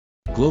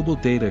Global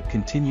data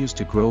continues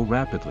to grow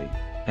rapidly,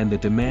 and the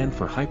demand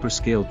for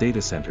hyperscale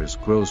data centers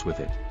grows with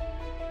it.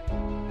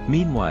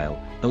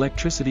 Meanwhile,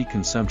 electricity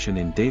consumption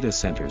in data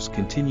centers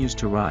continues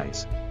to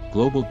rise.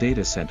 Global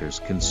data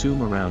centers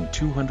consume around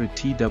 200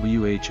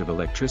 TWh of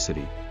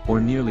electricity, or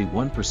nearly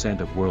 1%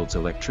 of world's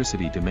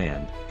electricity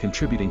demand,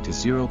 contributing to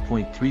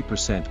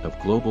 0.3% of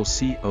global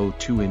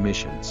CO2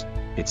 emissions.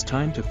 It's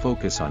time to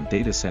focus on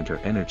data center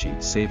energy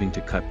saving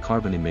to cut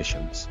carbon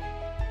emissions.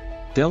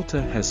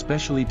 Delta has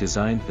specially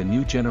designed the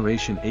new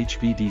generation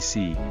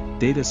HVDC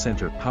data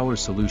center power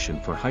solution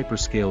for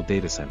hyperscale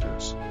data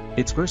centers.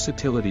 Its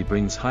versatility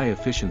brings high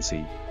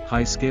efficiency,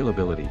 high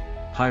scalability,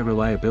 high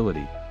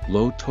reliability,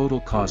 low total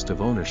cost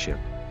of ownership,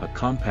 a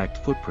compact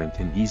footprint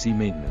and easy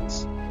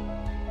maintenance.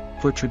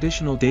 For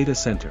traditional data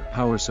center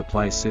power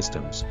supply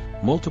systems,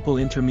 multiple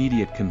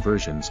intermediate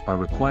conversions are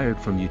required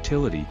from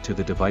utility to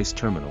the device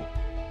terminal.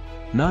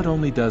 Not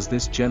only does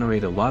this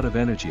generate a lot of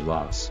energy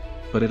loss,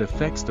 but it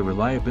affects the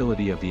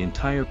reliability of the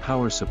entire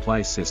power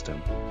supply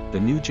system. The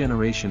new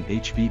generation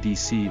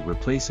HVDC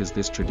replaces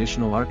this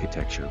traditional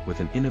architecture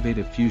with an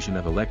innovative fusion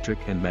of electric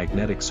and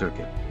magnetic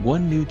circuit.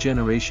 One new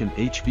generation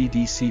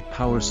HVDC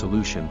power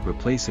solution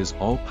replaces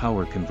all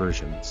power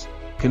conversions.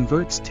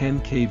 Converts 10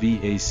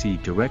 kV AC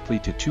directly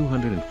to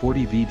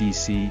 240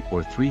 VDC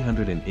or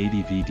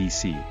 380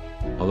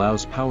 VDC.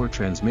 Allows power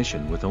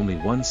transmission with only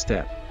one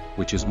step,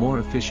 which is more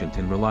efficient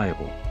and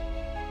reliable.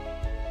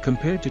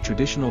 Compared to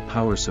traditional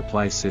power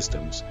supply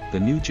systems, the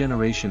new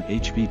generation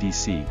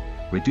HVDC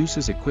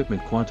reduces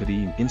equipment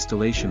quantity and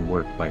installation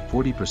work by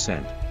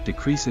 40%,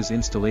 decreases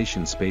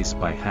installation space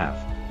by half,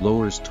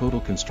 lowers total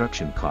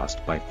construction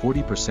cost by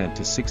 40%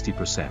 to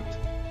 60%.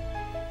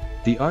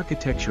 The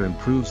architecture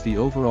improves the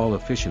overall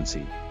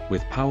efficiency,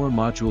 with power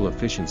module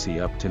efficiency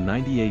up to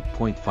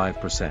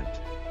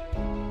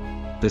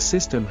 98.5%. The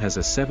system has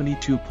a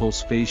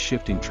 72-pulse phase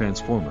shifting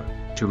transformer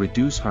to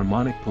reduce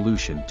harmonic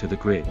pollution to the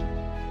grid.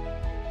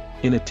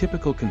 In a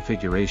typical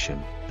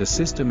configuration, the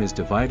system is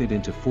divided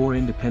into 4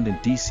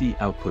 independent DC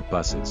output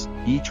buses,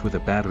 each with a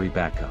battery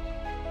backup.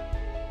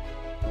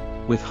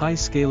 With high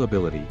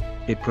scalability,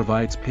 it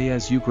provides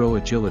pay-as-you-grow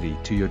agility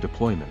to your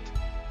deployment.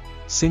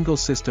 Single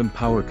system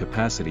power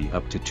capacity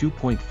up to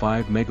 2.5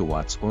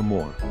 megawatts or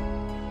more.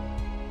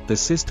 The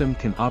system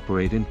can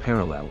operate in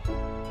parallel.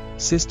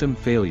 System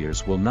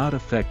failures will not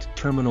affect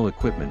terminal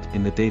equipment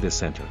in the data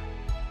center.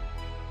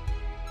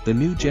 The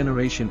new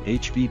generation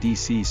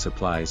HVDC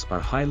supplies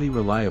are highly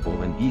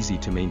reliable and easy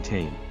to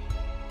maintain.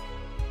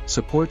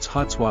 Supports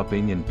hot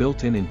swapping and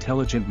built-in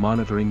intelligent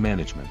monitoring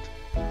management.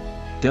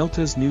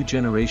 Delta's new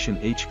generation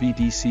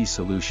HVDC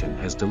solution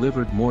has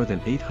delivered more than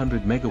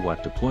 800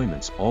 megawatt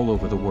deployments all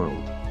over the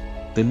world.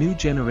 The new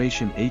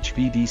generation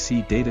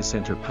HVDC data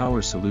center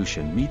power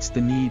solution meets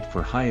the need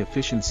for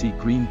high-efficiency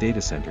green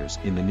data centers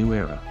in the new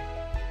era.